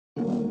I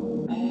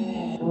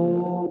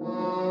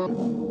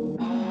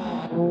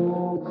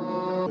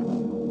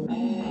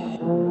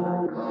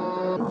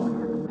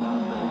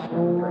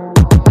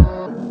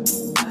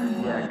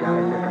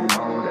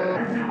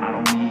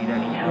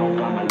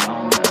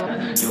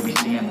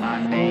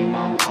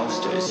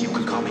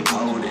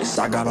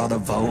got all the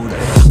voters.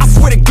 I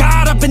swear to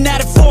God, I've been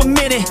at it for a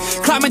minute,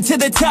 climbing to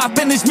the top,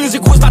 and this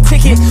music was my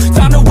ticket.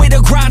 Found a way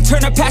to grind,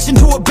 turn a passion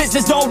to a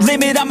business. No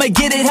limit, I'ma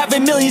get it,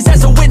 having millions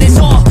as a witness.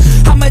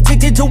 I'm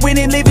addicted to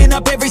winning, living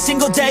up every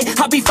single day.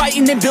 I'll be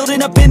fighting and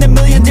building up in a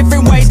million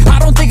different ways. I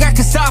don't think I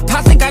can stop,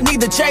 I think I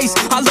need the chase.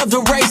 I love the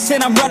race,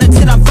 and I'm running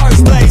till I'm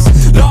first place.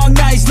 Long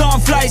nights,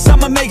 long flights,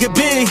 I'ma make it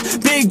big.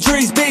 Big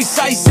dreams, big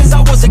sights since I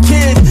was a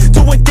kid.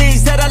 Doing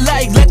things that I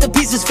like, let the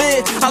pieces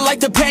fit. I like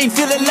the pain,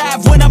 feel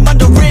alive when I'm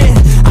under it.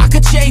 I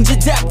could change,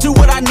 adapt, do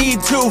what I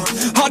need to.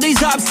 All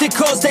these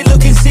obstacles, they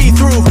look and see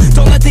through.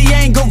 Don't let the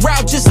anger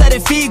out, just let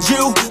it feed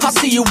you. I'll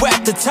see you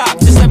at the top,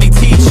 just let me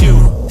teach you.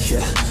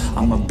 Yeah,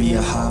 I'ma be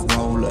a high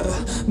roller,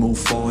 move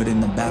forward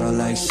in the battle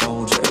like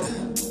soldier,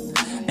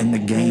 in the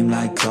game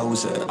like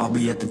closer. I'll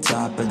be at the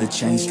top of the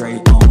chain,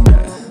 straight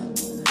owner.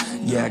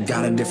 Yeah, I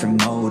got a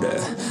different motor,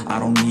 I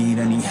don't need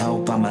any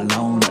help, I'm a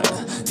loner.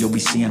 You'll be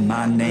seeing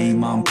my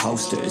name on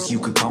posters, you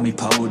could call me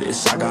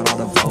POTUS, I got all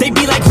the voters. They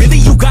be like, really,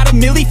 you got a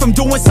milli from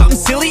doing something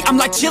silly? I'm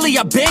like, chilly,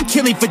 I've been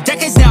killing for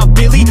decades now,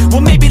 Billy.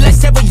 Well, maybe like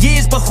several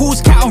years, but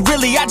who's counting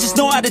really? I just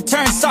know how to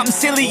turn something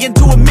silly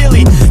into a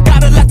milli.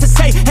 Got a lot to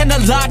say, and a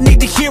lot need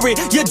to hear it.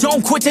 You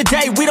don't quit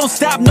today, we don't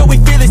stop, no, we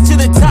feel it to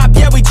the top.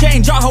 Yeah, we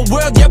change our whole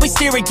world, yeah, we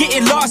steer it.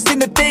 Getting lost in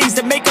the things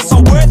that make us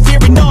all worth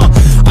hearing.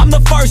 I'm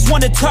the first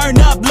one to turn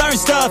up, learn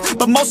stuff,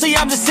 but mostly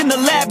I'm just in the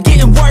lab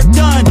getting work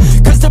done.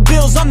 Cause the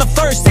bills on the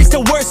first, they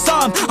still worth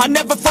some. I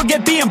never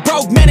forget being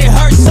broke, man, it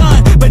hurts,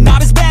 son. But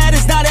not as bad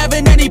as not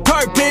having any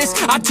purpose.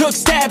 I took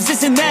stabs,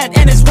 this and that,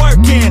 and it's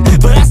working.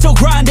 But I still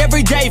grind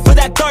every day for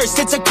that thirst.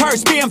 It's a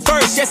curse being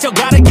first, yeah, still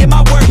gotta get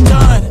my work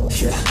done.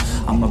 Yeah,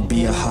 I'ma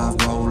be a high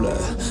roller,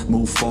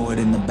 move forward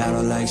in the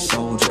battle like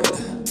soldier,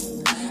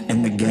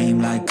 in the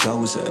game like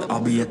closer.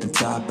 I'll be at the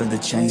top of the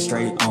chain,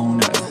 straight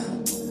owner.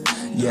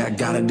 Yeah, I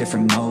got a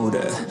different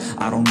motor,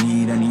 I don't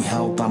need any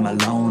help, I'm a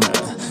loner.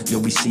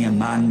 You'll be seeing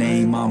my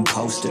name on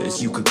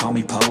posters, you could call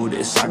me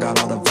POTUS, I got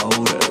all the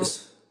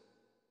voters.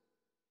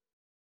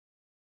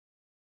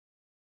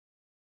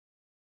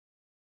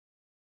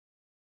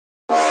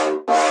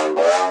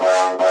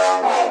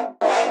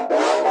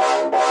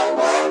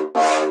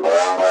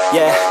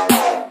 Yeah,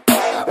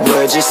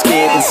 we're just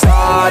getting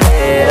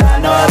started, I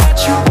know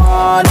that you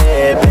want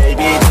it,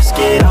 baby, just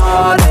get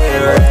on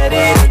it,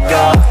 ready to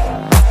go.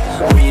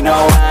 We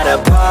know how to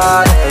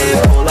party,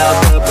 pull up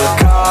the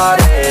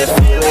Bacardi,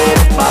 feel it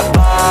in my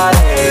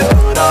body,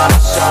 put on a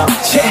show.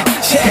 Yeah,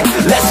 yeah,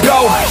 let's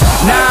go.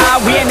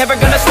 Nah, we ain't never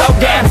gonna slow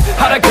down.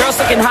 All the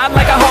girls looking hot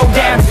like a hoe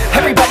down.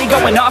 Everybody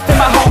going off in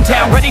my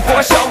hometown, ready for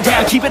a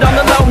showdown. Keep it on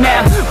the low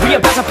now, we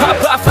about to pop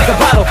off like a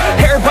bottle.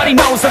 Everybody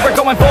knows that we're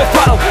going full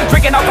throttle.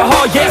 Drinking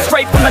alcohol, yeah,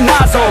 straight from the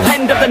nozzle.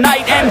 End of the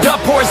night, end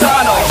up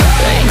horizontal.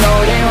 They know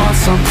they want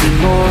something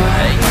more,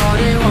 they know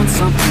they want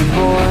something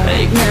more.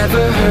 They've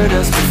never heard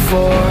us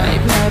before,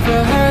 they've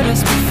never heard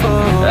us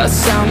before. A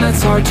sound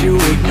that's hard to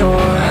ignore,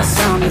 a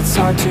sound that's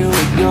hard to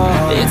ignore.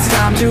 It's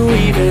time to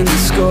even the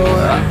score.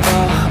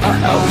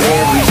 Oh,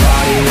 yeah, we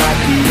party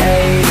like the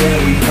 80s,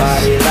 we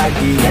party like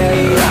the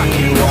 80s. Rock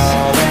and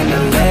roll and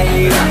the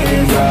late, rock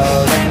and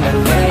roll and the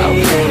late. Oh,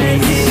 yeah, we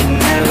getting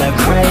hella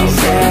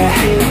crazy,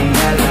 getting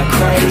hella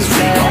crazy.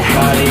 We gon'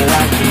 party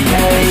like the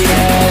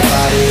 80s,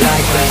 party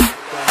like the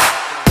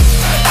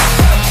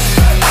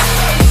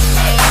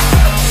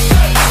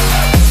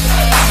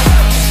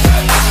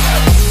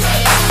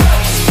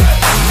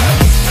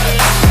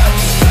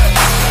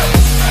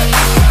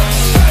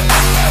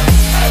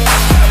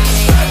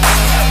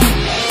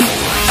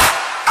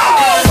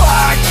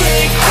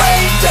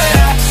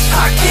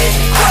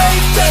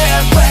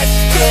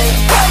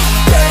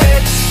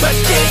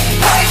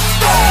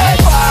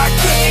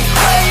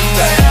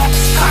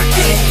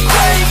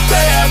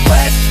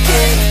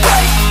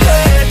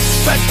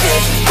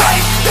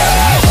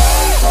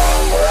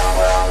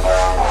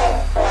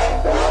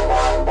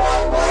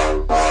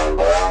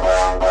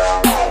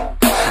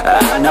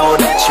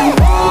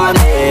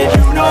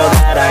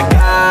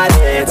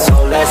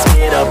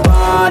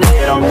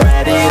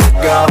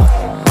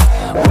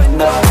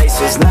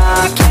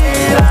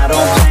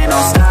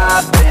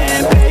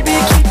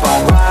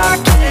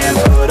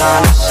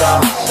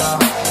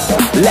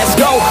let's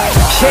go,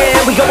 yeah,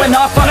 we going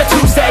off on a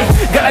Tuesday.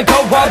 Gonna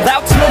go all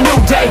out till a new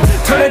day.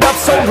 Turn it up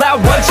so loud,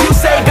 what you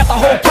say? Got the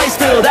whole place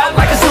filled out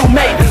like a zoo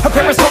mate. Her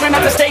parents told her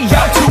not to stay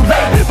out too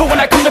late, but when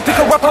I come to pick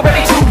her up,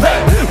 already too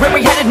late. Where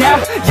we headed now?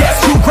 Yes,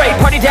 too great.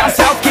 Party down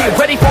south, get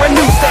ready for a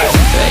new stage.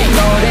 They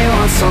know they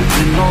want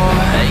something more,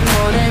 they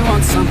know they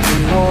want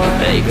something more.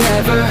 They've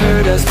never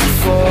heard us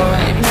before,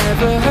 they've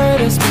never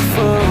heard us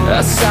before.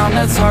 A sound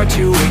that's hard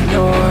to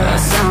ignore, a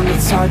sound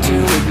that's hard to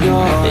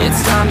ignore.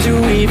 It's time to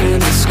even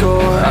the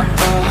score.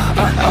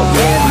 Oh,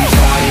 yeah, we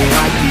party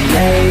like the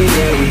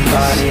 80s, we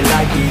party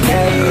like the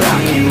 80s.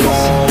 Rock and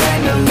roll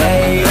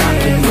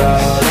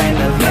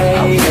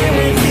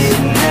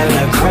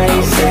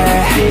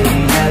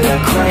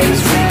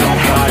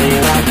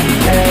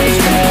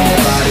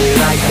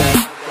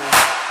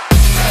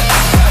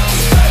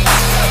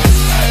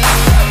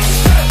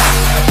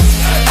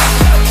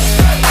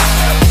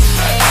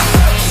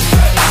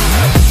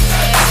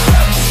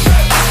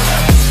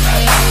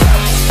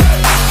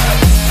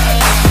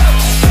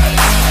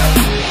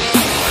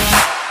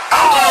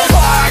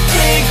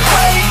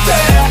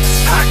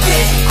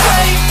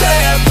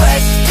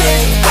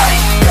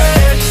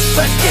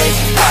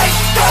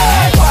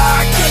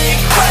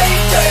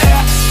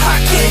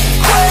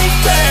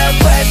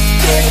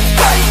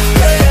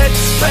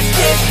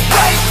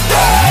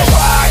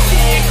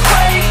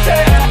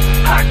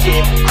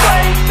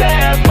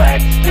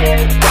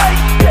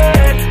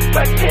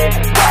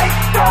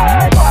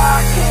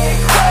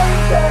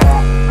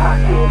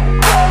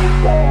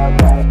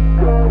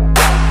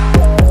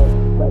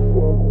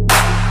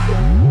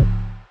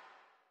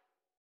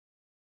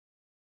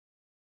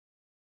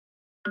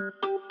Everybody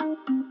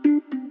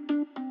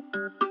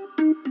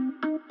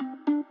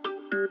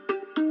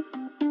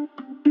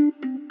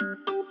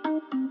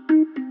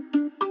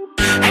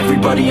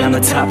on the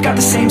top got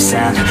the same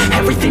sound.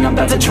 Everything I'm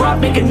about to drop,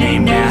 make a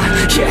name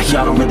now. Yeah,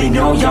 y'all don't really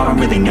know, y'all don't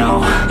really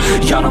know.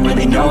 Y'all don't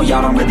really know,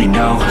 y'all don't really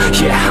know.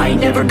 Yeah, I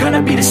ain't never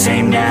gonna be the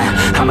same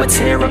now. I'ma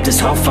tear up this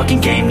whole fucking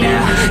game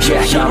now.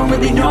 Yeah, y'all don't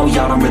really know,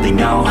 y'all don't really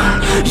know.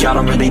 Y'all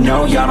don't really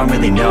know, y'all don't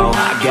really know.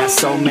 I got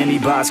so many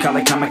bars, call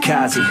it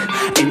kamikaze.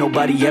 Ain't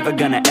nobody ever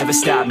gonna ever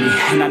stop me.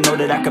 And I know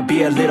that I could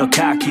be a little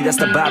cocky. That's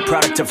the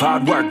byproduct of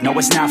hard work, no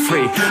it's not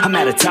free. I'm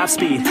at a top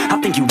speed, I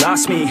think you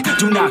lost me.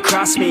 Do not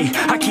cross me,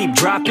 I keep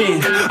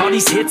dropping all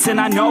these hits and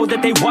I know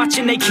that they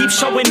watching. They keep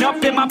showing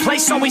up and my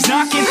place always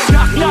knocking.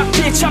 Knock, knock,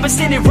 bitch, I've been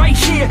standing right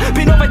here.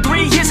 Been over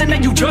 3 years and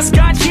then you just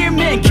got here.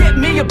 Man, get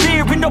me a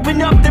beer and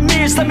open up the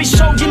mirrors. Let me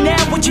show you now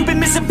what you've been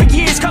missing for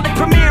years. Call it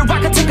premiere,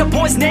 I could take a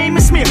boy's name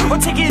and smear, or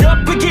take it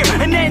up a gear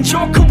and end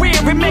your career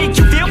and make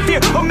you feel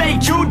fear, or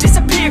make you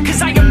disappear.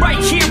 Cause I am right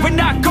here and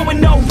not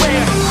going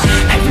nowhere.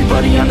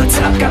 Everybody on the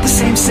top got the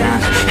same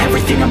sound.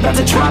 Everything I'm about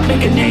to drop,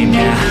 make a name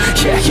now.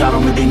 Yeah, y'all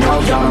don't really know,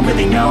 y'all don't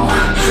really know.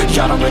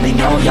 Y'all don't really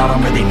know, y'all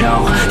don't really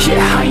know.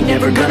 Yeah, I ain't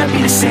never gonna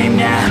be the same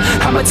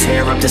now. I'ma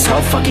tear up this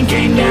whole fucking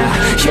game now.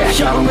 Yeah,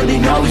 y'all don't really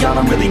know, y'all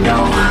don't really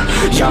know.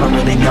 Y'all don't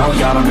really know,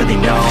 y'all don't really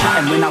know.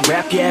 And when I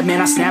rap, yeah,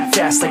 man, I snap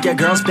fast. Like your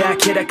girl's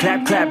back, hit a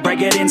clap, clap,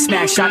 break it in,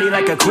 smack. Shotty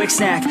like a quick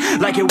snack,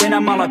 like it when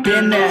I'm all up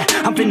in there.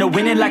 I'm finna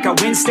win it like I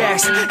win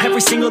stacks.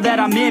 Every single that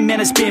I'm in,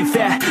 man, it's been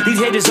fat. These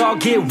haters all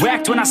get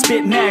whacked when I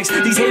spit max.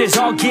 These haters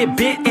all get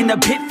bit in the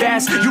pit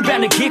fast. You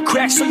better get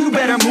cracked, so you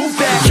better move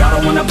back. Y'all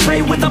don't wanna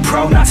play with a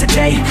pro, not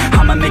today.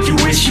 I'ma make you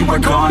wish you were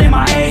gone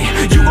MIA.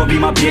 You gon' be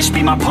my bitch,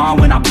 be my pawn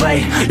when I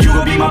play. You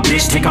gon' be my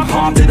bitch, take my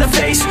palm to the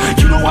face.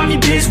 You know I'm in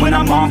biz when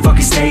I'm on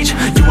fucking stage.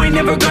 You ain't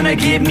never gonna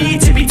get me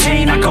to be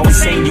tame. I go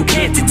insane, you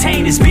can't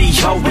detain this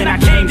B.O. when I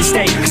came to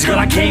stay. Cause girl,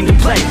 I came to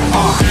play.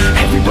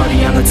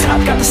 Everybody on the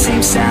top got the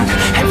same sound.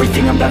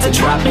 Everything I'm about to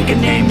drop, make a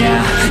name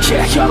now.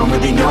 Yeah, y'all don't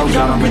really know,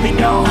 y'all don't really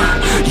know.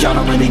 Y'all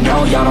don't really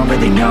know, y'all don't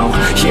really know.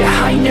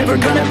 Yeah, I ain't never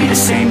gonna be the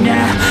same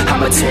now.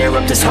 I'ma tear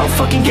up this whole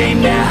fucking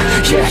game now.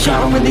 Yeah,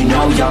 y'all don't really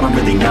know, y'all don't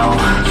really know.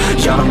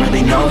 Y'all don't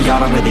really know, y'all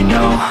don't really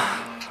know.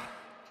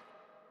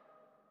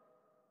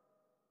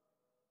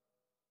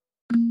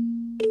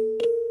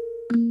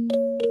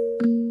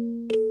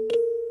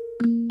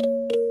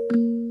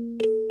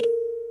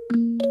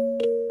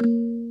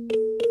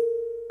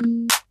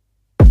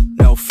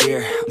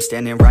 I'm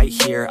standing right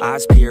here,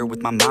 eyes peer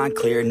with my mind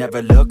clear.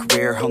 Never look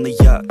rear, only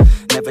up,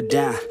 never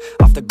down.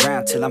 Off the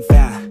ground till I'm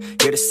found.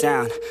 Hear the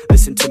sound,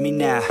 listen to me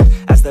now.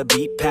 As the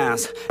beat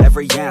pounds,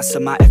 every ounce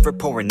of my effort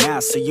pouring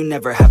out. So you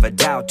never have a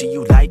doubt, do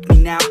you like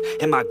me now?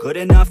 Am I good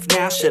enough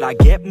now? Should I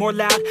get more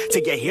loud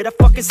till you hear the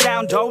fucking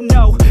sound? Oh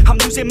no, I'm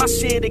losing my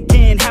shit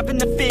again, having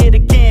to fit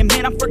again.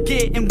 Man, I'm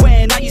forgetting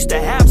when I used to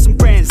have some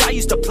friends. I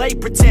used to play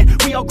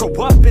pretend, we all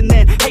grow up and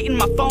then hating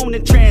my phone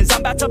and trends. I'm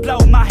about to blow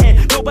my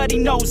head, nobody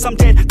knows I'm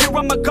dead. Fear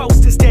I'm a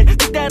ghost instead,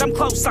 think that I'm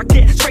close, I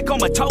get straight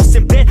comatose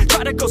in bed.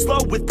 Try to go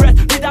slow with breath,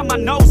 breathe out my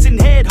nose and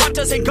head. Heart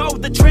doesn't go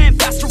the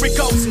trend, faster it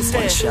goes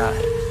instead. One shot,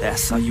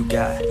 that's all you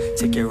got,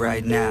 take it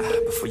right now,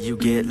 before you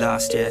get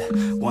lost, yeah.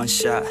 One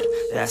shot,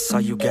 that's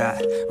all you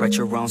got, write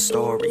your own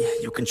story,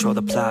 you control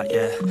the plot,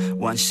 yeah.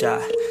 One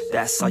shot,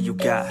 that's all you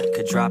got,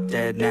 could drop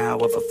dead now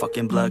of a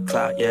fucking blood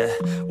clot, yeah.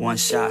 One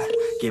shot,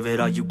 give it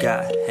all you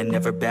got, and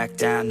never back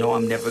down, no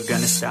I'm never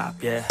gonna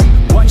stop, yeah.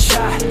 One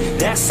shot,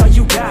 that's all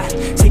you got,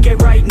 take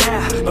it right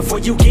now, before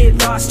you get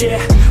lost,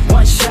 yeah.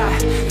 One shot,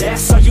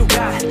 that's all you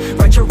got,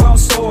 write your own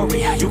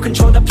story, you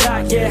control the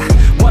plot, yeah.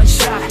 One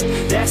shot,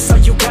 that's all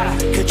you got,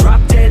 could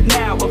drop dead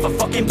now of a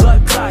fucking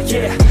blood clot,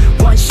 yeah.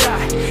 One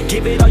shot,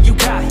 give it all you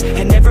got,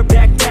 and never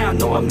back down,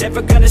 no I'm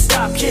never gonna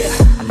stop, yeah.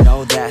 I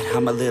know that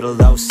I'm a little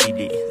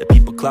OCD, the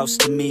people close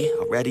to me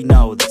already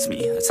know that's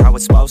me. That's how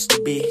it's supposed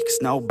to be, cause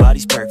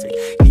nobody's perfect.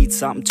 You need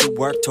something to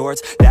work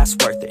towards, that's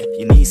worth it.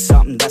 You need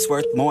something that's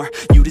worth more,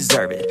 you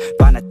deserve it.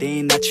 Find a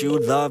thing that you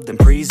love, then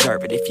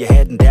preserve it. If you're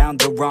heading down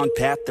the wrong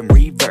path, then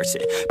reverse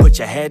it. Put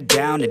your head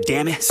down and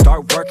damn it,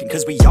 start working.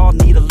 Cause we all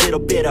need a little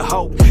bit of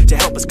hope to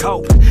help us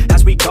cope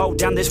as we go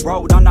down this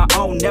road on our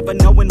own, never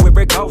knowing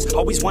where it goes.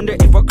 Always wonder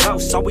if we're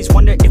close, always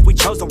wonder if we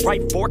chose the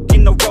right fork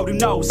in the road. Who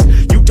knows?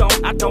 You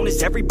don't, I don't,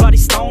 is everybody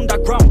stoned?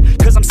 I've grown,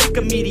 cause I'm sick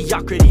of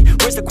mediocrity.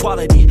 Where's the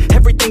quality?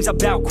 Everything's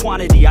about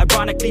quantity.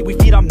 Ironically, we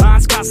feed our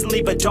minds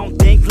constantly, but don't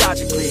think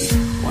logically.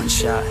 One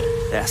shot,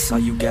 that's all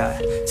you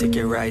got, take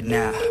it right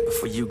now,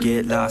 before you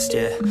get lost,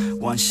 yeah.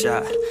 One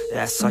shot,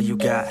 that's all you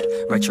got,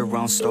 write your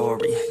own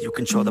story, you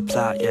control the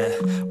plot, yeah.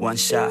 One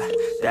shot,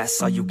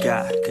 that's all you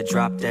got, could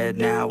drop dead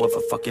now of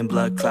a fucking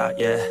blood clot,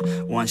 yeah.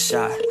 One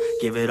shot,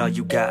 give it all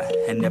you got,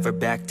 and never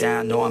back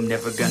down, no I'm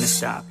never gonna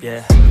stop,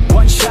 yeah.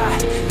 One shot,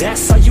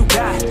 that's all you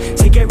got,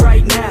 take it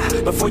right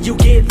now, before you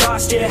get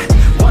lost, yeah.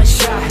 One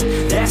shot,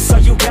 that's all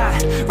you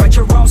got, write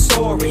your own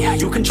story,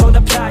 you control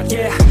the plot,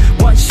 yeah.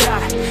 One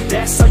shot,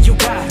 that's all you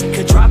got,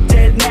 could drop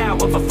dead now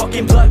of a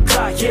fucking blood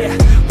clot, yeah.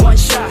 One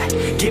shot,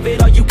 give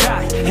it all you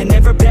got, and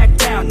never back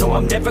down, no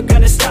I'm never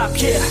gonna stop,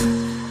 yeah.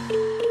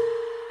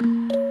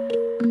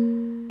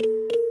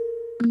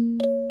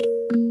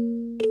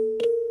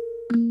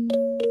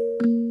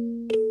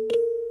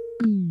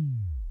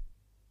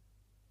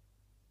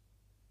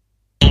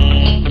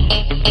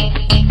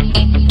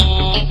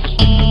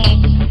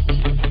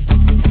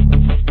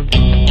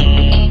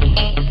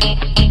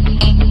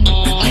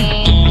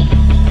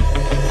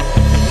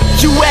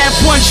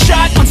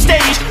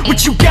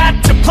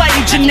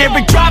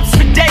 generic drops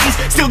for days,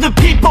 still the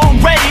people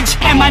rage.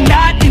 Am I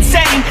not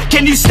insane?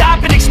 Can you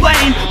stop and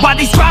explain why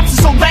these drops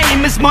are so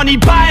lame? Is money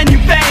buying you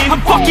fame?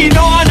 I'm fucking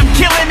on, I'm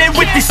killing it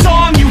with this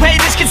song. You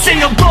haters can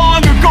sing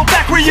along or go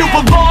back where you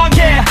belong.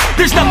 Yeah,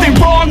 there's nothing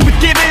wrong with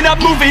giving up,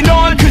 moving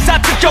on. Cause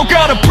I took your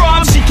girl to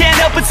prom, she can't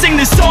help but sing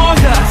this song.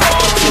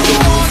 Till the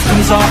roof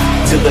comes off,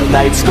 till the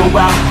lights go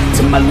out,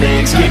 till my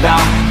legs give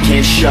out,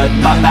 can't shut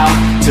my mouth,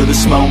 till the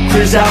smoke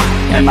clears out,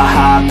 and my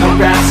high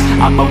parass.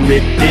 I'ma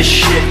rip this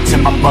shit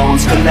till my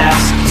bones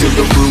collapse. Till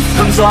the roof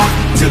comes off,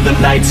 till the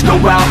lights go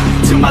out,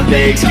 till my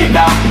legs give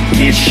out,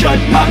 can't shut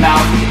my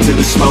mouth, till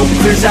the smoke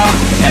clears out,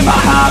 and my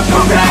high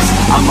parass.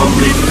 I'ma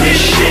rip this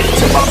shit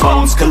till my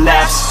bones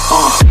collapse.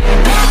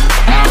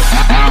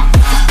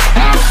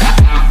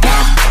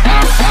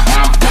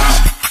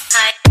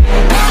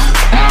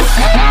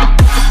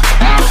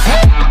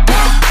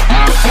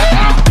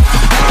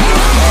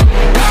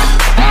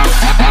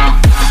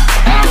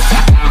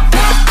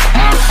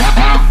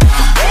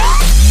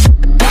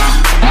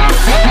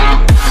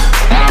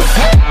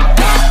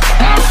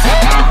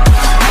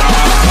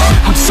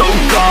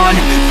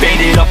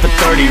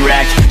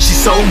 She's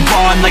so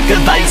on like a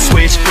light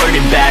switch,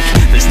 flirting back.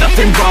 There's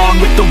nothing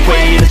wrong with the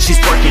way that she's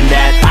working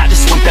that. I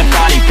just want that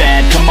body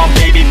bad, come on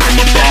baby, bring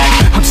it back.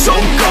 I'm so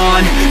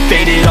gone,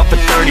 faded off a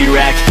 30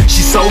 rack.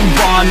 She's so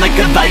on like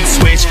a light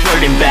switch,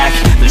 flirting back.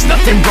 There's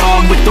nothing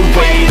wrong with the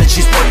way that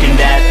she's working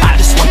that. I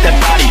just want that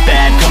body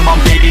bad, come on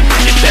baby,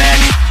 bring it back.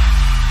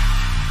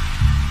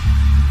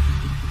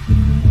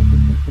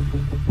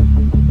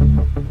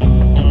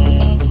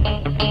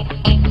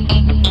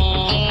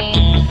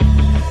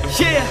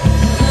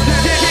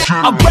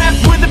 I rap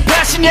with a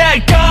passion, yeah, I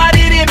got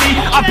it in me.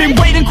 I've been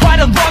waiting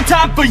quite a long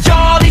time for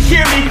y'all to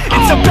hear me.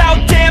 It's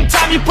about damn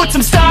time you put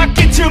some stock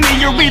into me.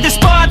 You're either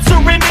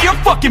sponsoring me or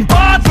fucking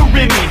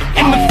bothering me.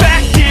 And the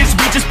fact is,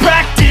 we just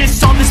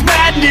practice all this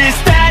madness.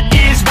 That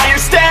is why your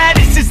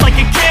status is like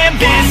a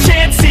canvas.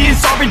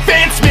 Chances our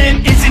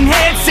advancement is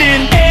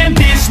enhancing, and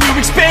this new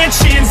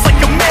expansion's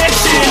like a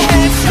mansion.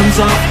 Comes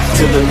off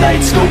till the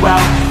lights go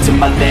out, till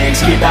my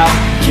legs give out,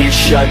 can't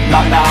shut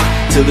my mouth,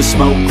 till the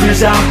smoke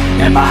clears out,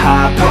 and my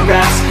high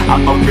parass.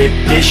 I'ma rip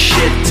this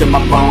shit till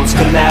my bones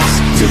collapse.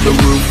 Till the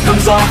roof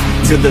comes off,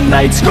 till the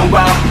lights go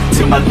out,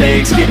 till my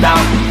legs give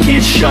out,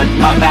 can't shut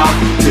my mouth,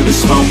 till the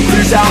smoke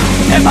clears out,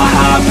 and my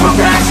high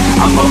parass.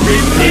 I'ma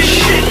rip this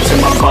shit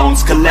till my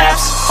bones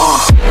collapse.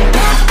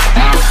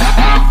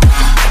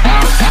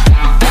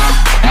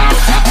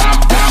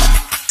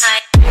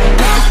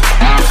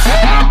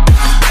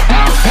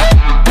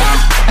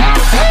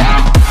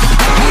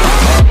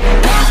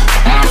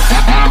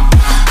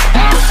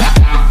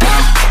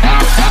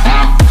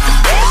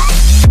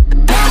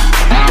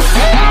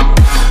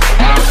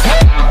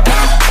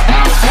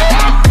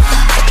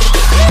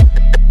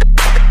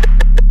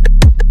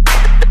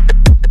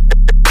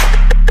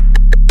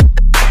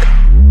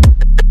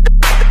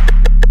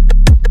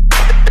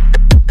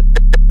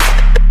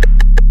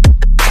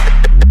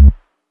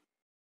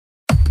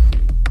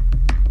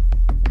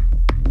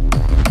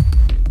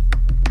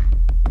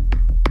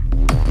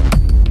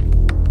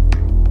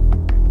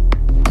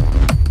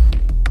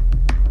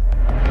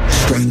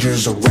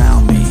 Strangers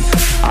around me,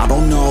 I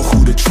don't know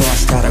who to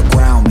trust, how to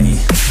ground me.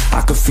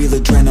 I can feel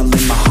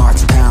adrenaline, my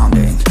heart's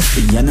pounding.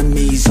 The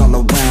enemies all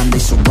around, they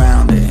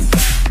surrounding.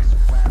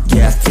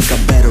 Yeah, I think I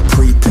better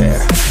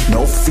prepare.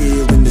 No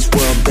fear in this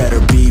world, better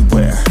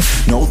beware.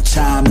 No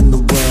time in the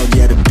world,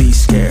 yeah, to be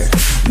scared.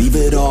 Leave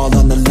it all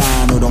on the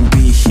line or don't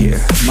be here.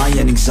 My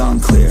ending's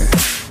unclear.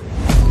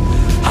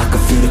 I can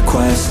feel the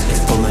quest,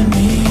 it's pulling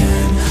me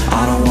in.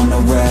 I don't wanna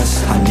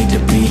rest, I need to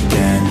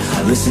begin.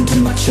 I listen to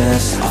my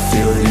chest, I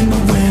feel it in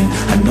the wind.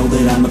 I know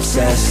that I'm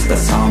obsessed,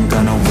 that's how I'm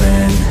gonna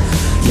win.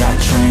 Yeah, I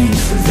trained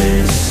for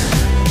this.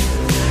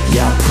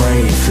 Yeah, I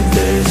prayed for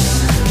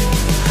this.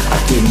 I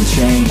didn't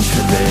change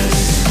for this.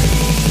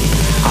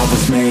 I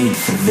was made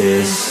for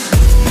this.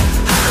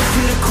 I can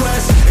feel the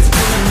quest, it's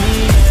pulling me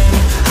in.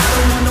 I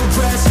don't want no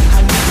rest, I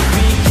need to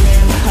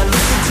begin. I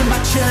listen to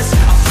my chest,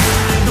 I feel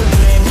it in the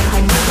wind. I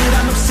know that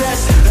I'm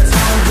obsessed, that's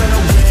how I'm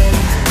gonna win.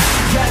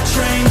 Yeah, I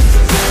trained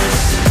for this.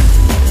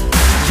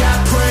 Yeah, I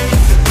prayed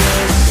for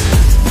this.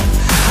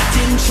 I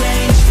didn't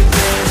change for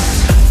this.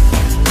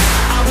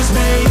 I was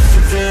made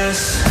for this.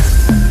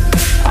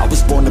 I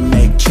was born to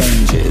make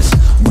changes.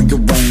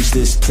 Rearrange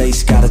this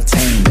place, gotta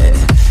tame it.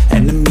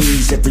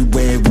 Enemies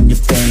everywhere when you're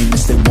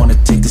famous. They wanna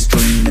take this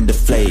dream and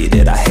deflate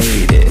it. I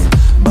hate it,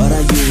 but I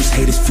use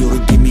hate as fuel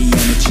to give me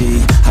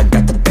energy. I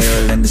got the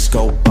barrel and the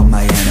scope on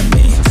my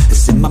enemy.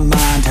 It's in my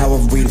mind how I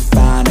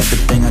redefine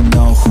everything. I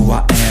know who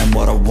I am,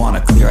 what I want,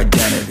 a clear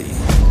identity.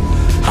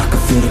 I can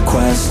feel the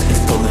quest, it's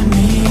pulling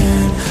me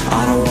in.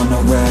 I don't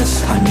wanna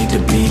rest, I need to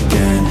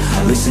begin.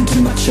 I listen to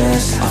my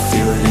chest, I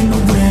feel it in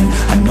the wind.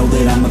 I know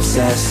that I'm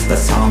obsessed,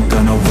 that's how I'm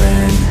gonna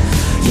win.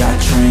 Yeah, I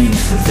trained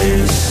for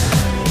this.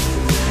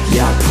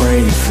 Yeah, I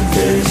prayed for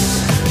this.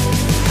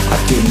 I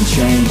didn't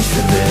change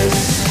for this.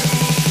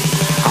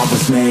 I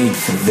was made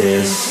for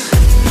this.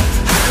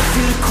 I can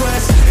feel the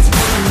quest, it's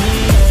pulling me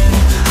in.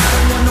 I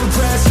don't want no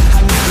rest, I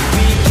need to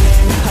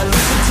begin. I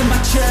listen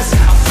chest,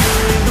 I feel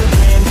it in the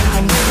wind.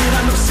 I know that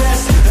I'm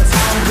obsessed, that's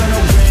how I'm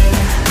gonna win.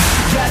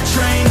 Yeah, I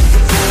trained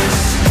for this,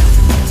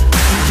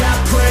 yeah, I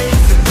prayed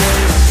for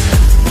this.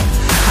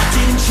 I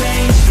didn't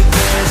change for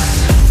this,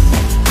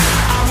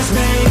 I was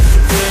made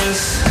for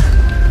this.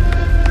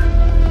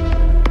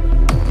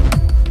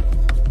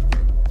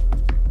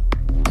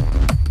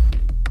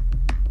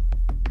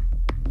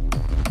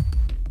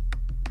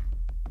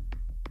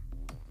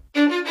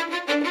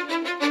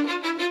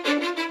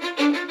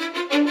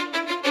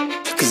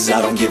 'Cause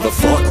I don't give a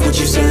fuck what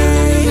you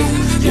say.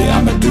 Yeah,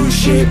 I'ma do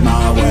shit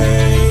my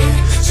way.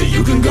 So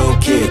you can go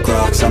kick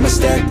rocks, I'ma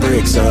stack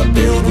bricks up,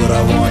 build what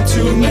I want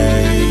to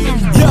make.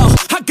 Yo,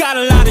 I got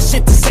a lot of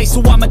shit to say,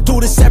 so I'ma do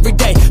this every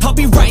day. I'll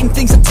be writing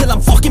things until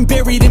I'm fucking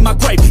buried in my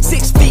grave.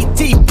 6 feet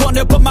deep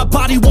under, but my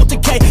body won't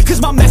decay.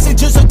 'Cause my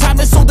messages are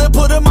timeless, so they'll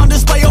put them on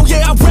display. Oh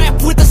yeah, I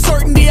rap with a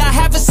certainty, I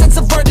have a sense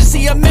of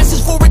urgency. A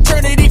message for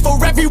eternity, for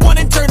everyone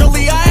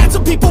internally. I had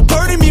some people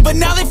burning me, but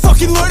now they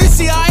fucking learn to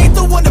see I ain't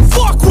the one to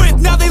fuck with.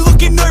 Now they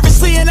looking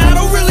nervously, and I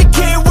don't really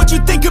care what you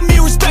think of me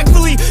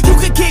respectfully. You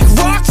can kick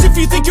rocks if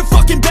you think you're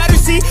fucking better,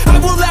 see. I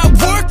will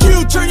outwork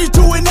you, turn you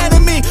to an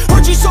enemy.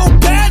 Hurt you so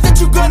bad that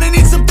you're gonna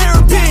need some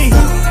therapy.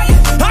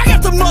 I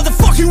got the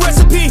motherfucking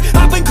recipe,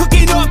 I've been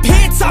cooking up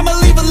hits, I'ma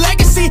leave a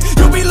legacy.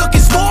 You'll be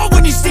looking small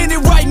when you're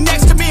standing right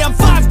next to me. I'm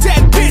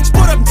 5'10", bitch,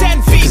 but I'm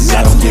 10 feet. 'Cause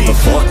I don't give a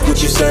fuck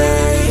what you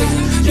say.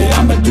 Yeah,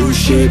 I'ma do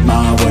shit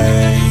my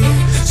way.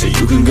 So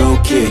you can go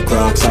kick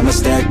rocks, I'ma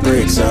stack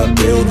bricks up,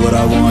 build what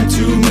I want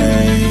to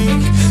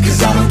make.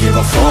 'Cause I don't give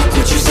a fuck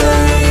what you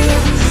say.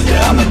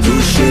 Yeah, I'ma do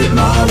shit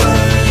my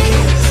way.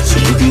 So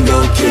you can go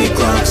kick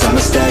rocks, I'ma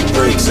stack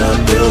bricks up,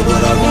 build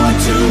what I want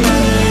to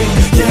make.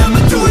 Yeah, I'ma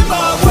do it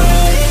my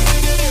way.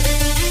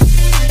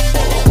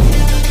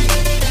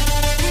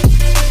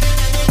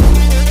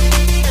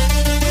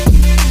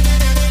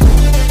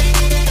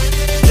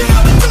 Yeah,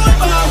 I'ma do it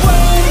my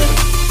way.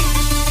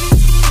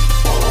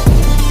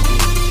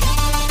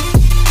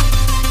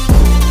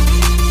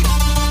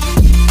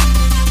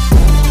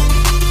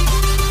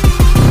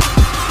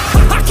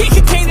 I can't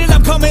contain it,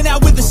 I'm coming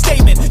out with a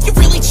statement. You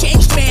really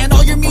changed, man,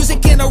 all your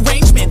music and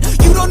arrangement.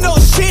 You don't know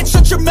shit,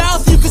 shut your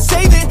mouth, you can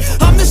save it.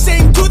 I'm the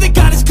same dude that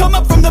got his come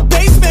up from the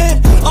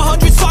basement.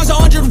 100 songs,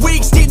 100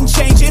 weeks, didn't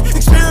change it.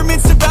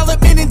 Experiments,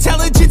 development,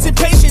 intelligence, and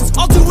patience.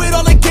 I'll do it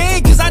all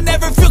again, 'cause I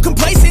never feel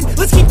complacent.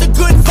 Let's keep the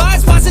good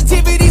vibes,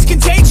 positivity's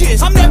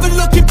contagious. I'm never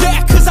looking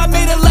back, 'cause I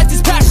made a life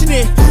that's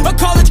passionate. A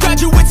college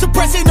graduate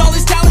suppressing all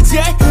his talents,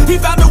 yeah. He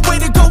found a way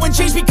to go and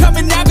change, become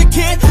an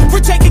advocate. For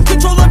taking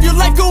control of your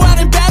life, go out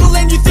and battle.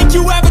 And you think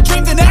you have a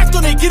dream, then act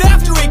on it. Get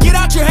after it, get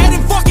out your head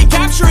and fucking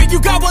capture it. You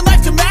got one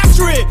life to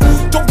master it.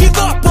 Don't give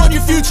up on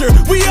your future,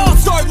 we all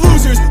start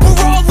losers.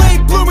 We're all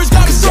late bloomers,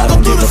 gotta struggle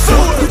through the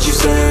sewer. What you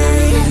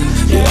say?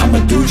 Yeah, I'ma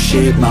do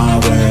shit my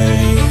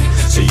way.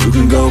 So you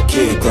can go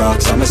kick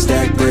rocks, I'ma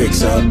stack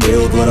bricks up,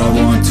 build what I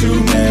want to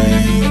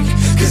make.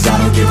 'Cause I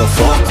don't give a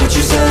fuck what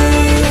you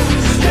say.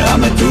 Yeah,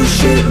 I'ma do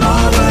shit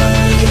my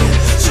way.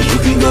 So you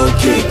can go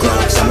kick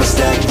rocks, I'ma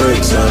stack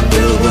bricks up,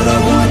 build what I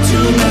want to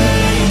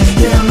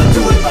make. Yeah, I'ma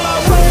do it my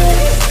way.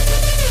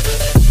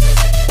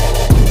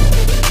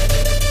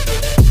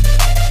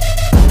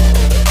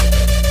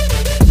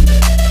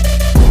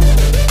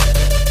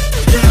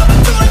 Yeah, I'ma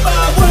do it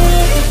my way.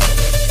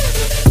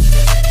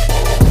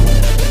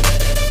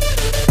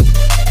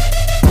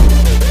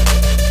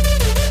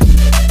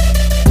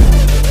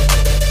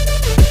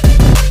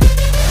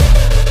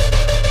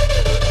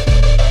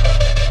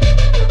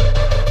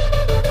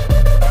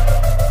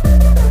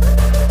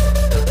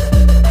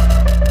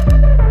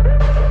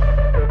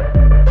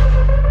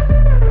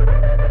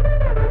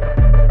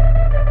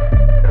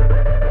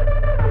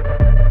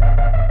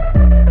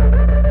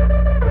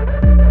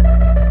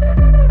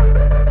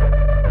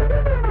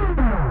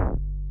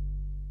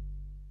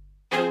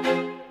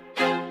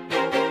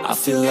 I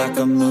feel like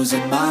I'm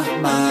losing my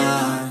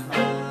mind.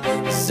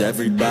 Is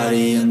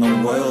everybody in the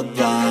world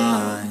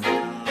blind?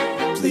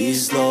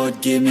 Please,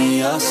 Lord, give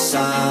me a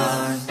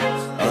sign,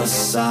 a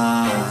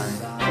sign.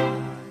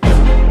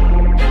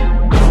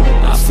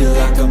 I feel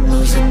like I'm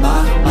losing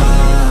my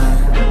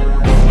mind.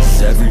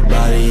 Is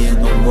everybody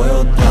in the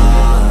world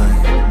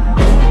blind?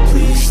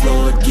 Please,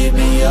 Lord, give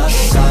me a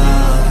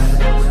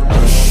sign,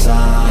 a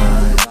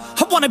sign.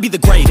 I wanna be the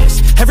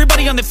greatest.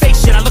 Everybody on the fake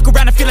shit, I look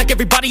around and feel like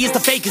everybody is the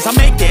fakest. I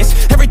make this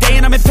every day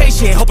and I'm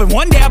impatient, hoping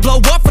one day I blow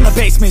up from the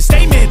basement.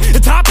 Statement, the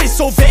top is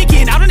so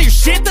vacant, I don't hear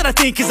shit that I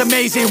think is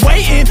amazing.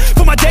 Waiting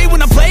for my day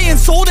when I'm playing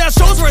sold out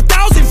shows for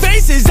 1,000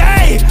 faces.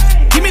 Hey,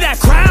 give me that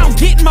crown,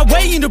 get in my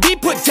way and to be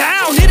put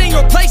down. It ain't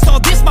your place, all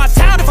this my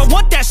town. If I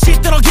want that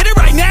shit, then I'll get it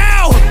right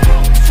now.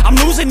 I'm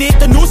losing it,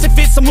 the noose it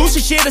fits, I'm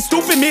losing shit. A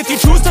stupid myth, you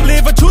choose to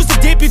live or choose to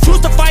dip. You choose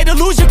to fight or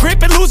lose your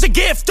grip and lose a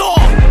gift.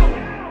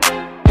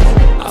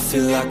 I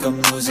feel like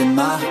I'm losing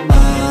my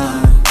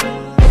mind.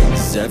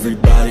 Is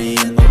everybody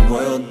in the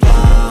world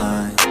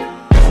blind?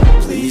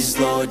 Please,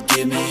 Lord,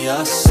 give me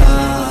a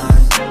sign,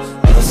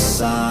 a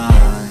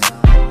sign.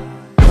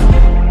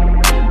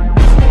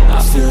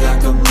 I feel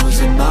like I'm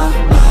losing my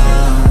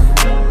mind.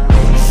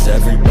 Is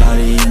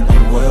everybody in the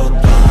world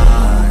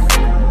blind?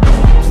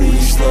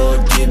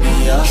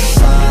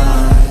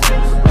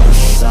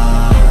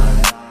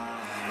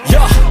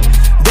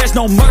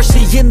 There's no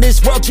mercy in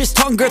this world, just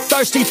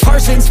hunger-thirsty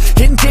persons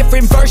in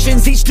different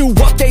versions. Each new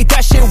update,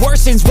 that shit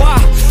worsens. Why?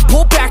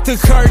 Pull back the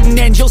curtain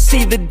and you'll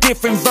see the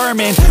different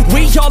vermin.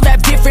 We all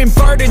have different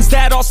burdens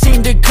that all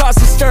seem to cause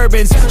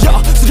disturbance.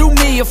 Yo, so do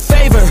me a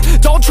favor,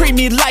 don't treat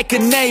me like a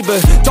neighbor.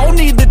 Don't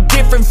need the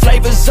different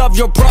flavors of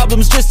your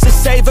problems just to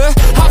savor.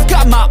 I've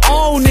got my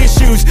own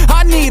issues,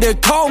 I need a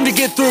comb to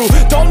get through.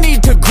 Don't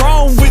need to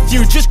groan with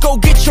you, just go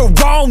get your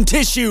own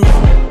tissue.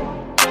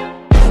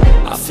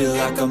 I feel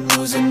like I'm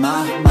losing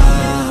my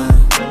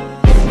mind.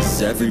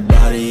 Is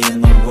everybody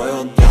in the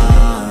world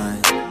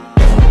blind?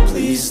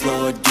 Please,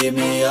 Lord, give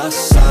me a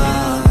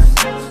sign,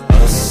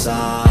 a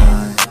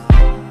sign.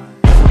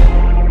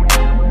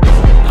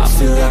 I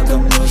feel like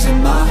I'm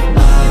losing my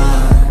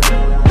mind.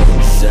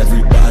 Is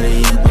everybody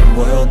in the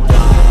world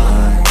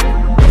blind?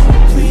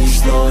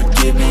 Please, Lord,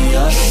 give me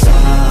a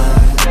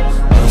sign,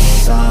 a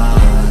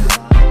sign.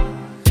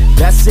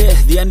 That's it,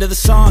 the end of the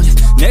song.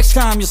 Next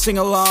time you'll sing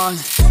along.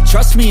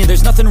 Trust me,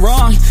 there's nothing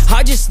wrong,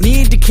 I just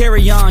need to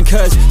carry on.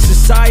 Cause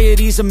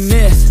society's a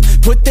myth,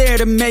 put there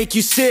to make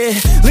you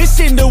sit.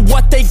 Listen to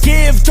what they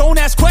give, don't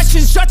ask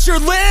questions, shut your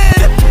lid.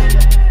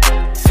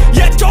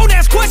 Yeah, don't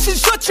ask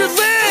questions, shut your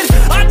lid.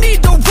 I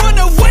need to run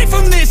away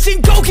from this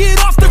and go get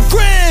off the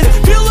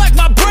grid. Feel like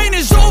my brain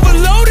is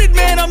overloaded,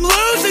 man, I'm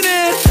losing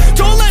it.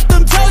 Don't let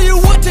them tell you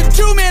what to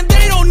do, man,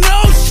 they don't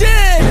know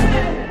shit.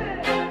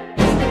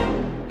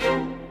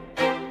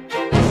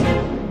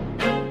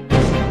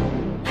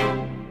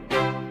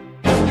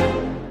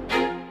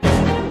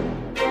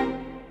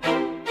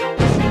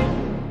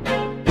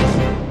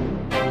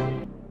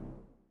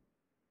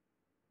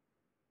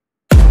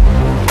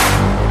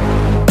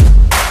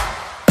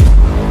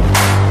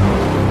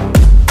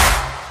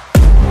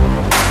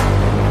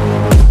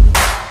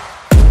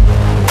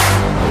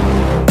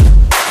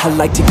 I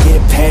like to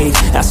get paid,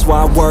 that's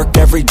why I work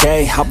every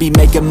day. I'll be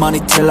making money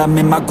till I'm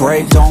in my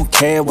grave. Don't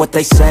care what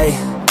they say,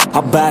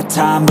 I'll buy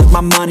time with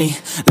my money.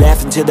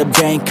 Laughing to the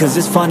bank cause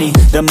it's funny.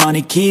 The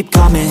money keep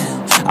coming,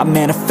 I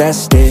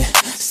manifest it.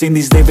 Sing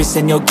these lyrics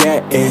and you'll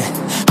get it.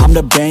 I'm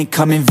the bank,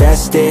 come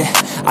invest it.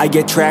 I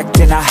get tracked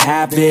and I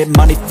have it.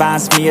 Money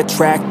finds me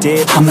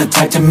attractive. I'm the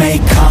type to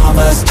make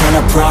commas, turn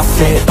a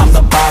profit. I'm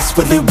the boss,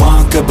 Willy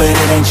Wonka, but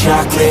it ain't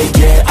chocolate.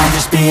 Yeah, I'm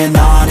just being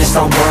honest,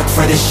 I work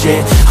for this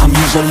shit. I'm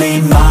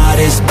usually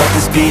modest, but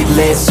this beat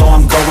lit, so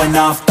I'm going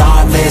off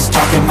thoughtless,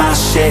 talking my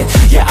shit.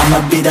 Yeah,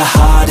 I'ma be the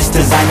hottest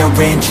designer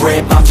in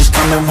drip. I'm just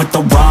coming with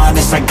the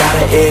rawness. I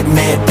gotta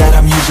admit that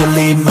I'm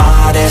usually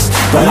modest,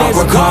 but I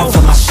work hard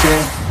for my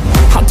shit.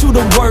 I'll do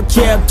the work,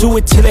 yeah, I'll do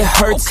it till it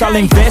hurts. I'll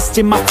invest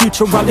in my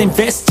future, I'll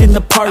invest in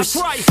the purse.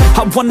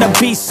 I wanna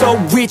be so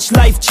rich,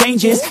 life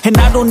changes, and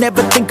I don't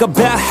ever think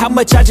about how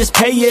much I just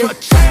pay it.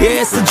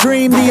 Yeah, it's the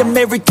dream, the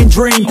American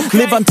dream.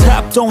 Live on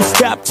top, don't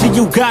stop till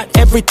you got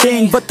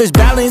everything. But there's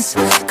balance,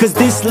 cause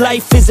this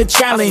life is a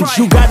challenge.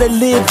 You gotta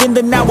live in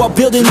the now while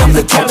building I'm in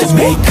the the type to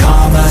challenge. make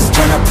commas,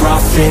 turn a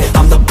profit.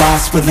 I'm the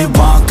boss, Willy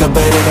Wonka,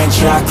 but it ain't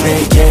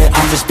chocolate. Yeah,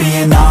 I'm just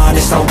being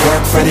honest, I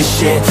work for this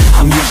shit.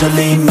 I'm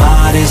usually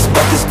modest,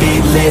 but this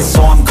beat lit,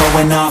 so I'm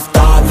going off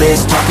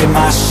thoughtless, talking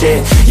my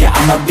shit. Yeah,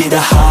 I'ma be the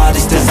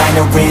hottest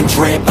designer in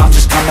drip. I'm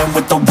just coming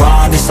with the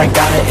rawness. I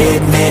gotta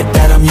admit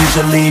that I'm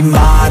usually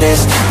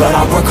modest, but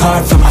I work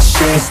hard for my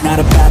shit. It's not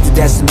about the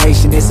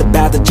destination, it's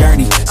about the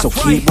journey. So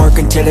keep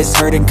working till it's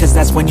hurting, cause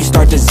that's when you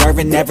start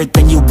deserving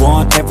everything you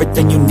want,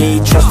 everything you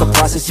need. Trust the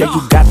process, yeah,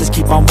 you got this.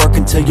 Keep on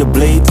working till you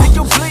bleed.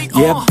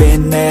 Yeah, I've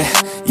been there,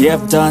 yeah,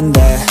 I've done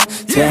that.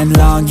 10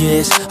 long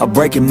years of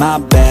breaking my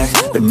back,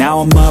 but now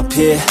I'm up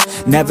here,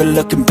 never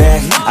looking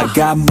back. I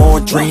got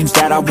more dreams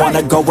that I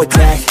wanna go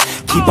attack.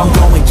 Keep on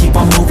going, keep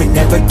on moving,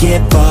 never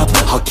give up.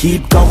 I'll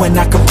keep going,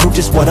 I can prove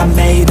just what I'm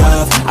made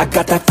of. I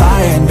got that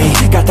fire in me,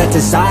 got that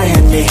desire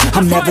in me.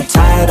 I'm never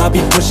tired, I'll be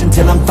pushing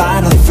till I'm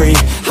finally free.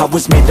 I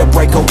was made to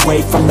break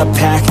away from the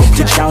pack,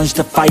 to challenge,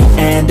 to fight,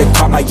 and to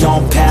carve my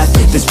own path.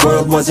 This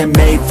world wasn't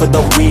made for the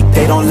weak,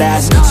 they don't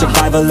last.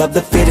 Survival of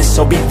the fittest,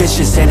 so be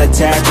vicious and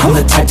attack. I'm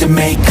the type to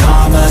make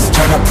commas,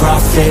 turn a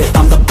profit.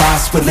 I'm the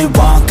boss, Willy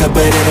Wonka,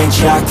 but it ain't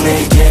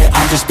chocolate. Yeah,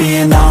 I'm just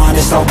being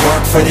honest, I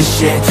work for this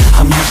shit.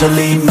 I'm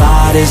usually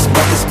modest,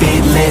 but this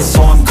beat lit,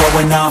 so I'm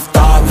going off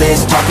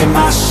thoughtless, talking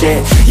my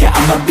shit. Yeah,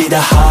 I'ma be the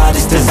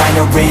hottest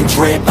designer in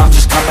drip. I'm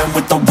just coming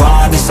with the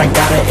rawness. I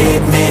gotta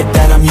admit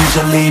that I'm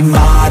usually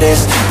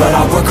modest, but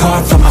I work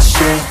hard for my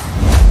shit.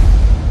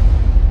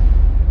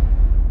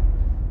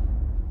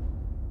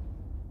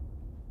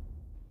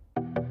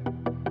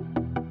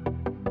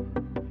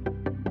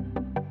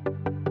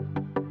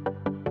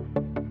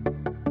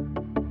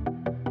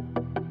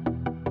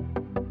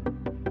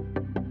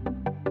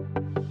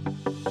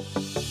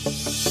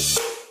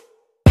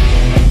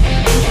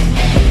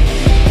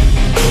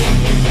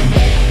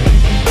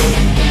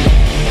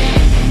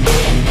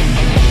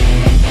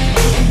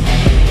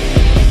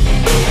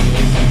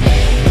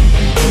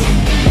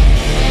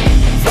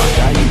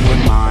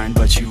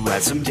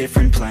 Some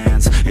different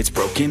plans, it's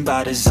broken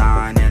by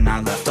design, and I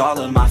left all all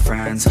of my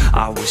friends.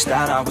 I wish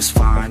that I was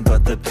fine,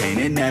 but the pain,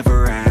 it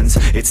never ends.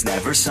 It's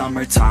never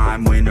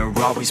summertime, winter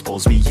always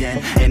pulls me in.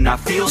 And I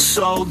feel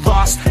so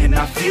lost, and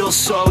I feel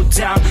so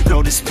down.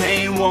 No, this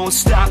pain won't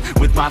stop,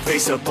 with my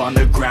face up on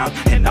the ground.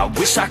 And I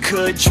wish I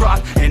could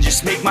drop, and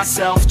just make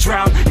myself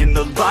drown in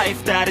the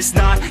life that is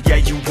not. Yeah,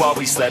 you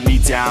always let me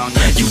down.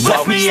 Yeah, you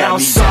left me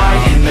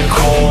outside in the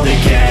cold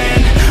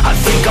again. I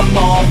think I'm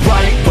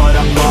alright, but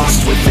I'm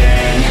lost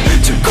within.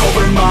 Took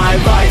over my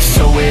life,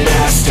 so it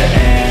has to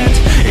end.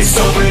 It's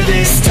over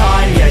this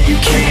time, yeah, you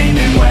came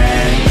and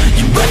went.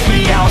 You left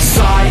me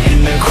outside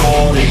in the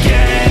cold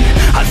again.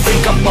 I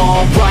think I'm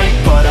alright,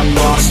 but I'm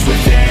lost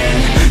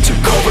within.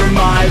 Took over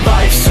my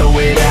life, so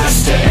it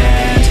has to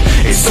end.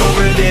 It's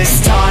over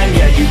this time,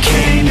 yeah, you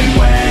came and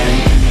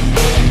went.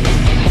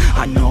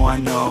 I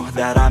know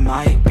that I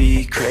might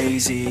be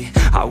crazy.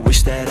 I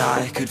wish that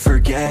I could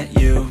forget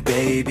you,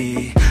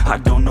 baby. I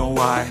don't know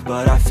why,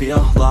 but I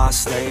feel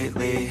lost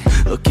lately.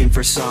 Looking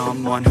for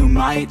someone who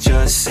might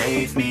just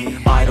save me.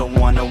 I don't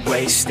wanna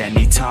waste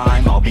any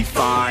time, I'll be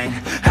fine.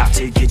 Have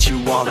to get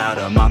you all out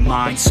of my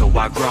mind, so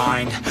I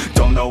grind.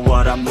 Don't know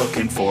what I'm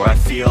looking for, I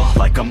feel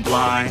like I'm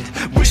blind.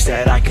 Wish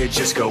that I could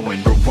just go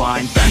and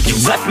rewind. You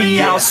left me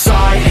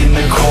outside in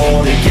the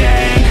cold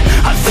again.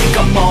 I think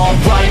I'm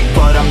alright,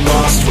 but I'm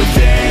lost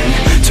within.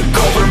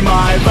 Took over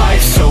my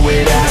life, so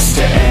it has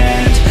to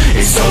end.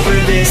 It's over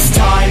this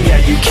time, yeah,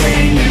 you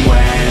came and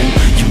went.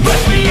 You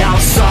left me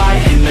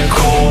outside in the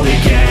cold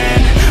again.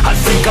 I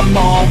think I'm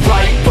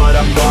alright, but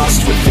I'm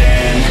lost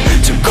within.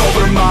 Took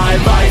over my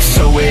life,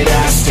 so it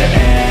has to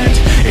end.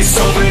 It's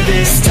over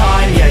this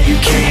time, yeah, you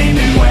came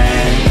and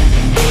went.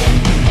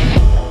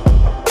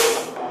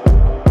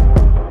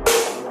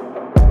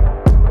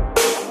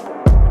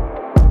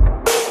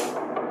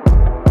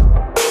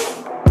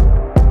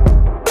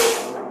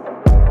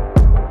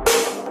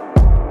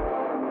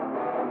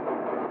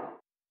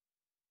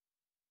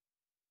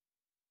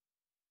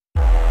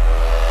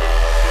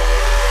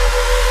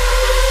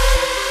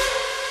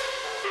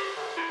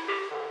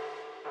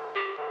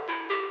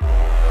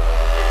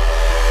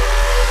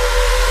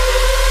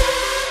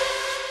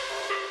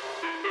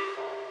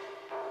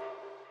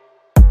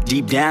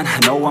 Deep down, I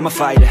know I'm a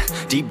fighter.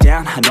 Deep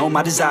down, I know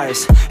my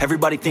desires.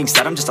 Everybody thinks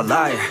that I'm just a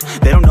liar.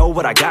 They don't know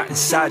what I got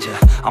inside ya.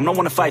 I'm the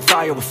one to fight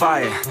fire with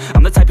fire.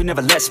 I'm the type who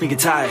never lets me get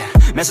tired.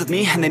 Mess with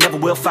me and they never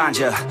will find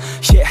ya.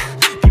 Yeah.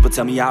 People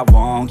tell me I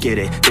won't get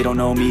it. They don't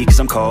know me cause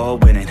I'm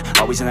cold winning.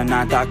 Always in the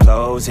ninth, I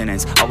close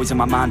innings. Always in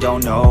my mind,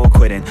 don't know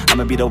quitting.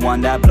 I'ma be the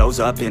one that blows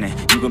up in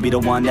it. You gon' be the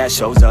one that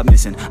shows up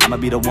missing. I'ma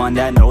be the one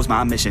that knows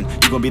my mission.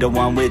 You gon' be the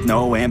one with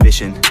no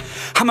ambition.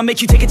 I'ma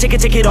make you take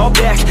it all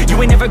back.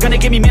 You ain't never gonna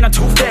get me, man, I'm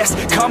too fast.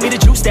 Call me the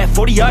juice, that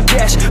 40-yard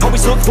dash.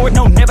 Always look forward,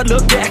 no, never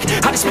look back.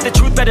 I just spit the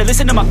truth, better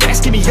listen to my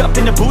facts. Get me up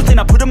in the booth and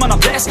I put them on a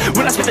blast.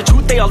 When I spit the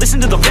truth, they all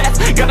listen to the facts.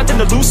 Got nothing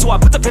to lose, so I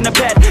put the pen to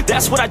bed.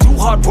 That's what I do,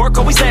 hard work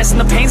always lasts.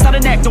 And the pain's not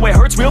an act, no, it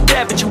hurts real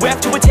bad. But you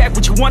have to attack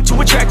what you want to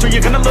attract, or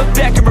you're gonna look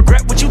back and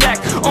regret what you lack.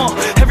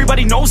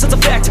 Everybody knows that's a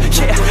fact.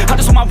 Yeah, I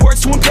just want my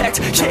words to impact.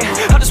 Yeah,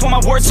 I just want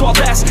my words to all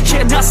last.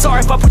 Yeah, not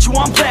sorry if I put you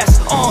on blast.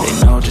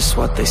 They know just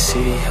what they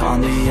see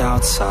on the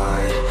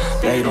outside.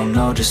 They don't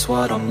know just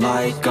what I'm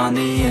like on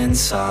the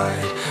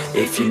inside.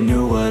 If you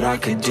knew what I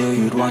could do,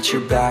 you'd watch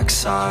your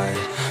backside.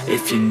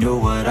 If you knew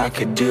what I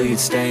could do, you'd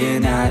stay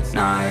in at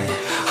night.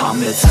 I'm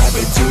the type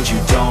of dude you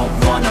don't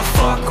wanna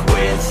fuck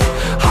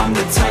with. I'm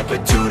the type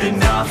of dude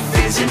enough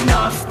is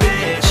enough,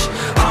 bitch.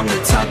 I'm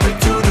the type of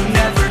dude who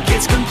never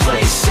gets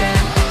complacent.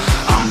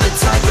 I'm the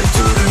type of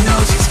dude who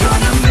knows he's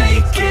gonna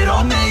make it,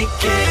 I'll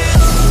make it.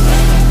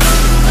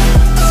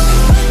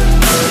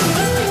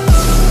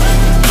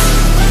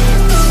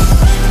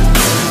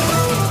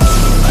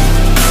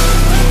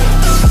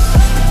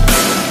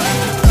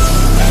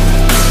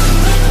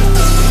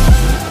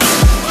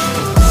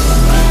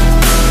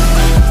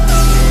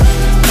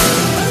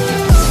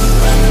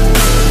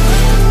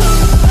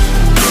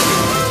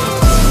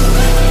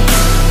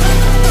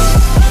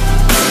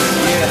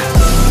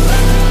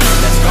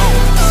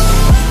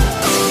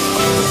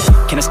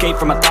 Escape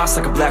from my thoughts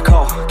like a black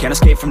hole. Can't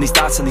escape from these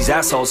thoughts and these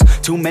assholes.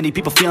 Too many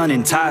people feeling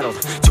entitled.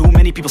 Too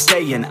many people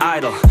staying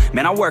idle.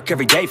 Man, I work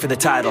every day for the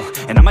title,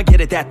 and I'ma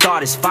get it, that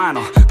thought is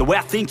final. The way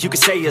I think you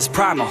could say is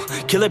primal.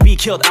 Kill it, be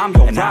killed, I'm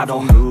your rival. I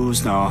don't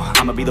lose, no.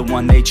 I'ma be the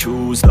one they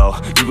choose, though.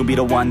 You gon' be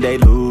the one they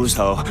lose,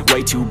 though.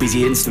 Way too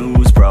busy and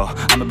snooze, bro.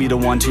 I'ma be the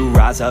one to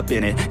rise up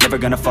in it. Never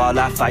gonna fall,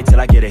 I fight till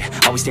I get it.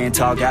 Always stand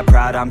tall, got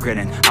pride, I'm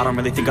grinning. I don't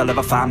really think I'll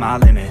ever find my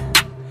limit.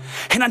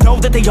 And I know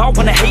that they all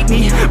wanna hate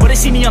me, but they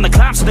see me on the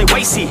climb, so they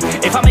wait, see.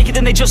 If I make it,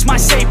 then they just might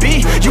say,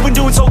 B, you been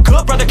doing so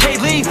good, brother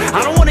K-Lee.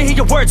 I don't wanna hear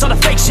your words, all the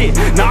fake shit.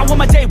 Nah, I want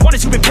my day one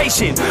is you've been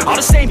patient. All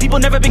the same people,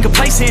 never been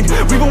complacent.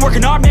 We been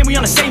working hard, man, we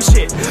on the same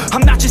shit.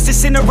 I'm not just a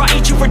sinner, I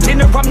eat you for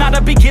dinner. I'm not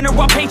a beginner,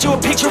 I'll paint you a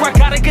picture. I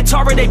got a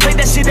guitar and they play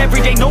that shit every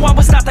day. No, I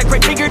was not that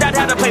great, figured out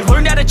how to play.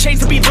 Learned how to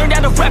change the beat, learned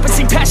how to rap and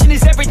sing. Passion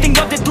is everything,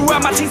 loved it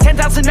throughout my teens.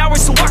 10,000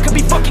 hours so I could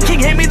be fucking king.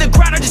 Hand me the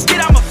grind, or just get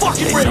out my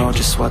fucking ring. They know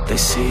just what they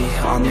see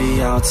on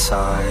the outside.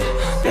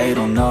 outside. They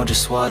don't know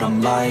just what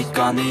I'm like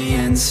on the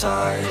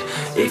inside.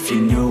 If you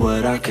knew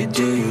what I could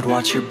do, you'd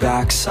watch your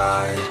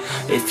backside.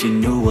 If you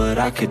knew what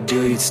I could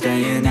do, you'd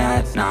stay in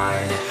at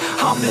night.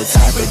 I'm the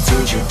type of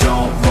dude you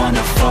don't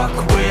wanna fuck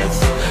with.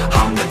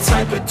 I'm the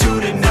type of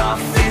dude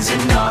enough is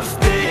enough,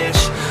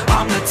 bitch.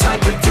 I'm the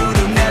type of dude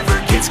who never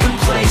gets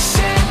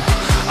complacent.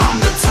 I'm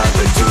the type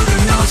of dude who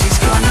knows he's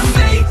gonna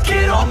make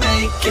it, I'll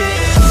make it.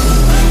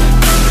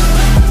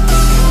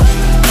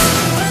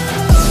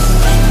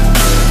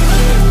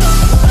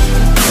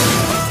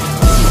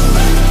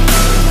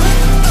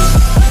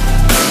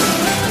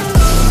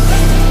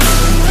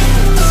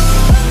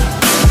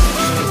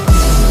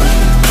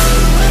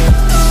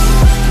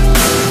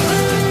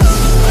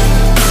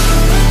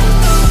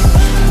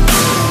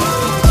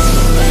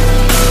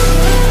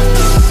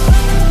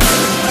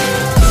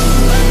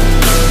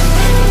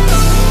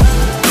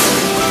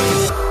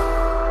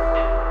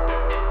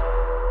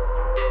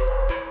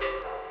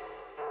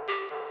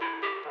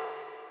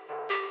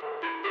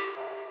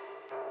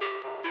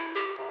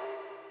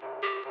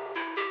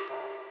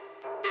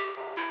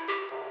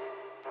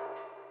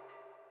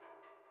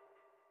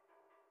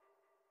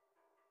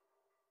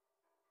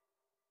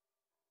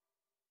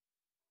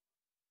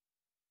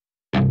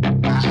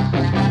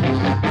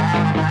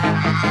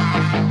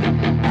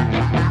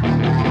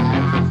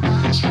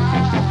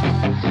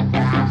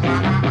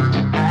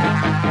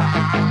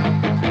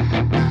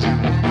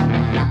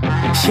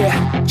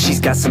 Yeah, she's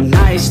got some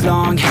nice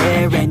long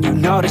hair, and you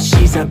know that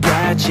she's a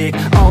bad chick.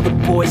 All the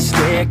boys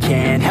stare,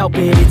 can't help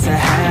it, it's a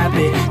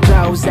habit.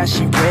 Clothes that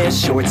she wears,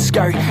 short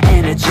skirt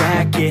and a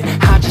jacket.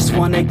 I just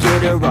wanna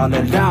get her all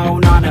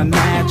alone on a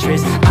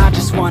mattress. I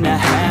just wanna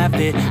have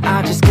it,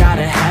 I just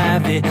gotta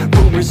have it.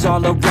 Rumors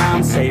all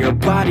around say her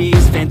body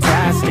is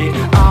fantastic.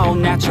 All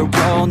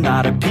natural,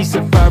 not a piece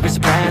of fur is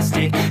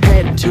plastic.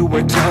 Head to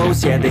her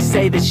toes, yeah, they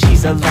say that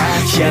she's a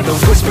latch. Yeah, the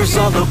whispers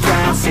all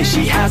around say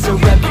she has a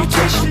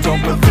reputation.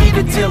 Don't believe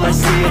it till I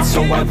see it,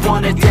 so I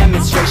want a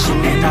demonstration.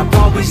 And I've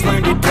always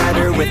learned it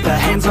better with a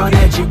hands-on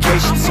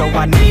education. So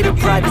I need a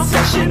private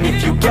session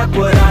if you get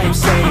what I am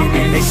saying.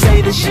 And they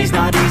say that she's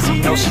not easy,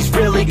 no, she's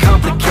really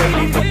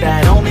complicated. But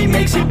that only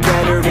makes it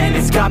better, and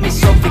it's got me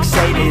so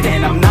fixated.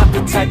 And I'm not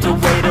the type to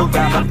wait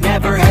around, I've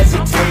never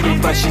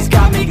hesitated. But she's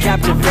got me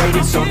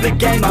captivated, so the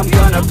game, I'm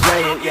gonna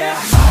play it, yeah.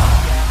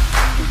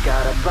 She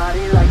got a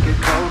body like a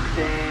coke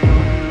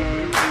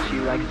thing. She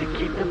likes to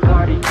keep the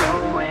party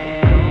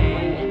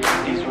going.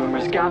 These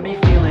rumors got me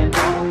feeling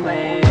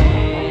lonely.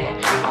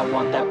 I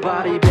want that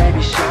body,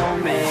 baby, show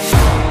me.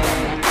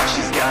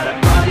 She's got a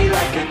body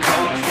like a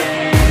coke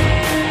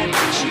thing.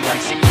 She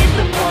likes to keep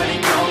the party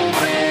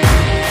going.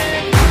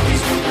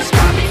 These rumors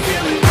got me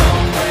feeling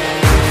lonely.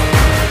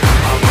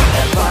 I want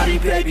that body,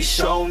 baby,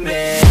 show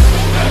me.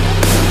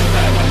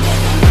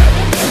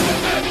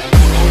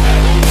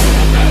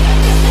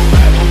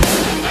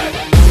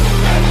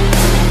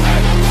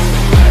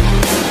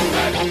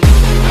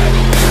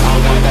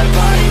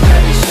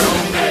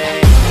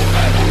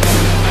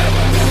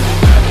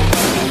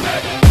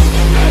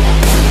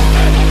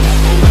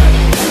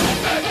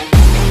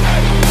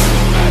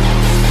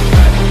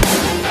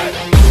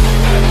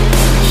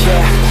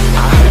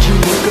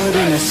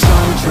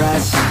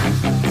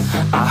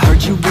 I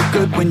heard you look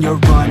good when you're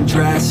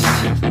undressed.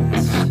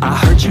 I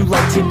heard you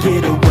like to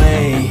get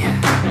away.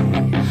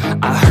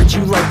 I heard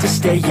you like to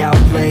stay out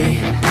late.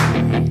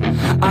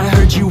 I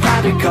heard you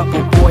had a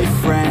couple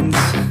boyfriends.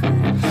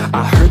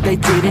 I heard they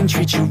didn't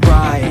treat you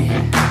right.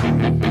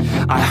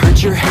 I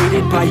heard you're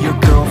hated by your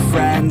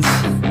girlfriends,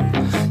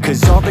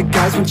 'cause all the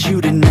guys want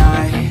you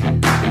tonight.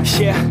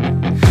 Yeah,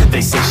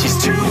 they say she's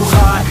too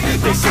hot,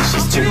 they say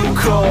she's too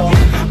cold.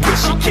 Where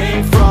she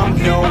came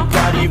from,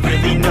 nobody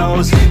really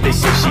knows. They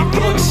say she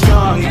looks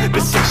young,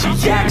 but say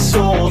she acts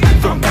old.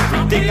 From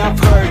everything I've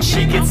heard,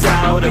 she gets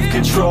out of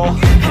control.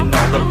 And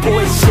all the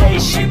boys say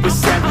she was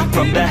sent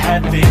from the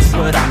heavens,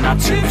 but I'm not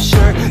too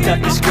sure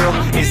that this girl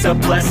is a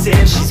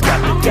blessing. She's got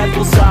the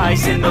devil's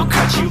eyes, and they'll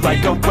cut you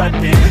like a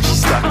weapon.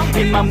 She's stuck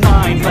in my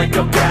mind like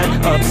a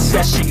bad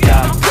obsession.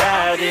 Got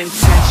bad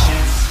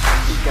intentions.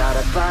 She got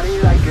a body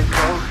like a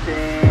coke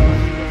thing.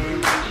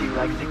 She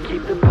likes to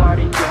keep the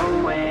party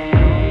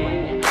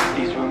going.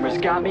 These rumors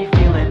got me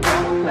feeling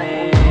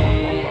lonely.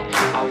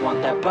 I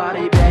want that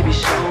body, baby,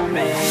 show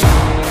me.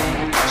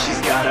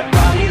 She's got a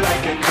body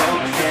like a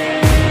coke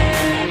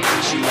thing.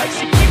 She likes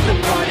to keep the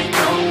party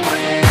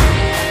going.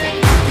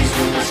 These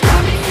rumors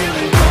got me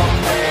feeling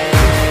lonely.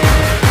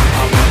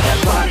 I want that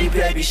body,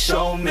 baby,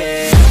 show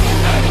me.